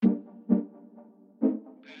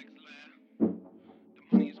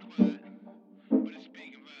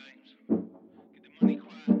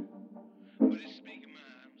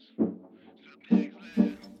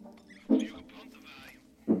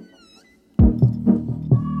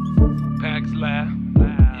packs loud.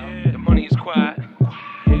 The money is quiet,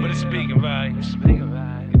 but it's speaking volumes.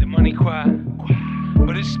 The money quiet,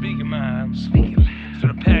 but it's speaking minds. So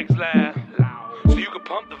the packs loud, so you can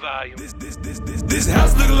pump the volume. This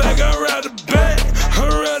house look like I ride the bank,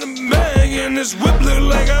 and this whip look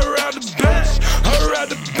like I ride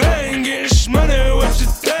the bank, getting shmoney. What you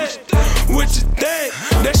think? What you think?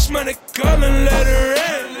 That shmoney calling, let her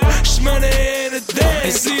in. Shmoney ain't a thing.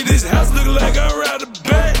 And see, this house look like I ride the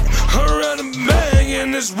bank,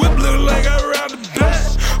 and this whip look like I ride the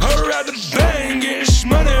bank, getting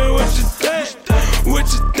shmoney. What you think? What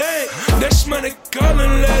you think? That shmoney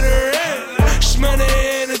calling, let her in. Shmoney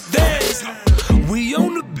ain't a thing. We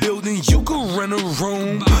own the building, you can rent a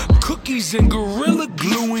room. Cookies and Gorilla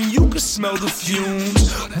Glue, and you can smell the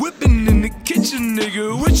fumes. Whipping in the kitchen,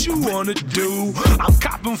 nigga, what you wanna do? I'm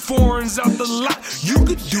copping foreigns out the lot, you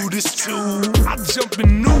could do this too. I jump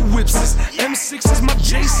in new whips, M6s, my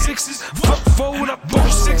J6s. Fuck 4 and I pull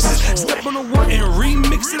 6s. Step on the one and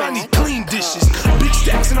remix it, I need clean dishes. Big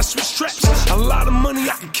stacks and I switch traps. A lot of money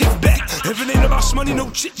I can kick back. If it ain't about money, no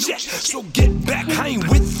chit chat. So get back, I ain't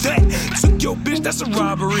with that. Took your bitch, that's a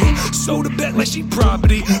robbery. Sold a bet like she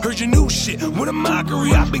property. Heard your new shit, what a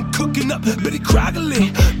mockery. I've been cooking up Betty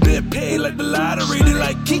Crockley. Been paid like the lottery. They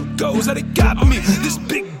like Kinko's, how they got me. This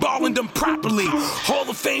big ballin' done properly. Hall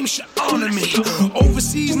of Fame should honor me.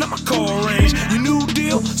 Overseas, not my car range. Your new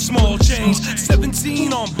deal, small change.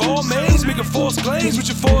 17 on ball mains, making false claims with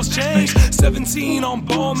your false change. 17 on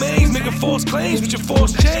ball mains, making false claims with your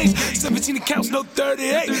false change. 17 accounts, no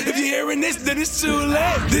 38. If you're hearing this, then it's too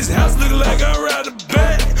late. This house look like I ride the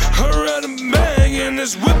bank, and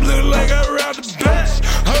this whip look like I ride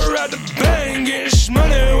the bank, getting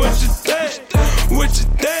shmoney. What you think? What you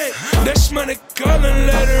think? That shmoney calling,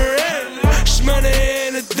 let her in. Shmoney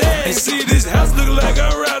ain't a thing. And see, this house look like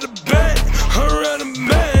I ride the bank,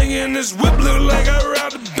 and this whip look like I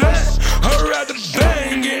ride the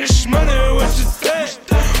bank, getting shmoney. What you think?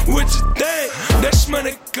 What you think? That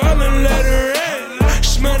shmoney calling, let her in.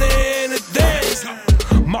 Shmoney ain't a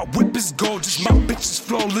thing. My whip is gorgeous, my bitch is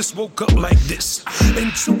flawless. Woke up like this.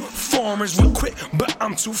 And two farmers will quit, but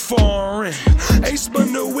I'm too foreign. Ain't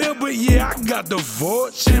spun the wheel, but yeah, I got the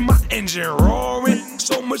fortune. My engine roaring.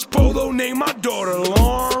 So much polo, name my daughter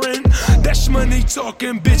Lauren. That's money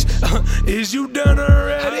talking, bitch. Is you done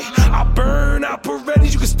already? I burn out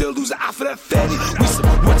Paredes. You can still lose an eye for that fatty. We some,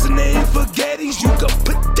 what's the name for Gettys? You can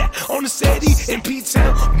put that on the SETI. In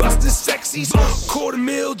P-Town, bustin' sexies.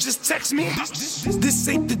 $250,000, just text me. This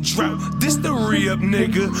ain't the drought, this the re-up,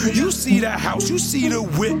 nigga. You see the house, you see the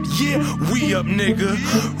whip, yeah, we up, nigga.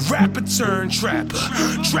 Rapper turn trapper,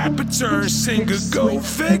 trapper turn singer, go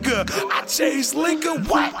figure. I chase liquor,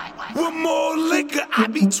 what? With more liquor, I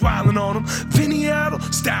be twirling on them. Vinny Idol,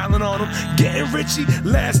 styling on them. Getting Richie,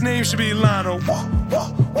 last name should be Lionel.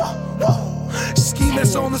 Ski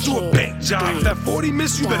mask on, let's do a bank job. If that 40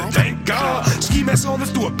 miss, you better thank God. Ski mask on,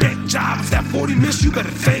 let's do a bank job. If that 40 miss, you better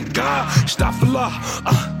thank God. Astaghfirullah,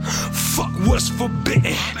 fuck what's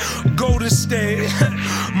forbidden. Golden State,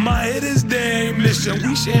 my hit is day mission.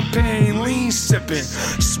 We champagne, lean sipping,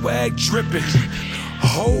 swag dripping.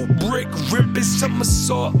 Whole brick ripping,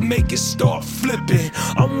 somersault, make it start flipping.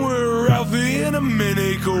 I'm with Ralphie in a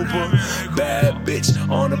Mini Cooper. Bad bitch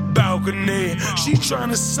on the balcony. She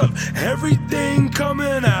tryna suck everything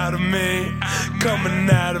coming out of me. Coming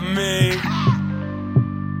out of me.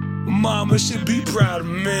 Mama should be proud of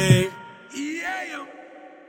me.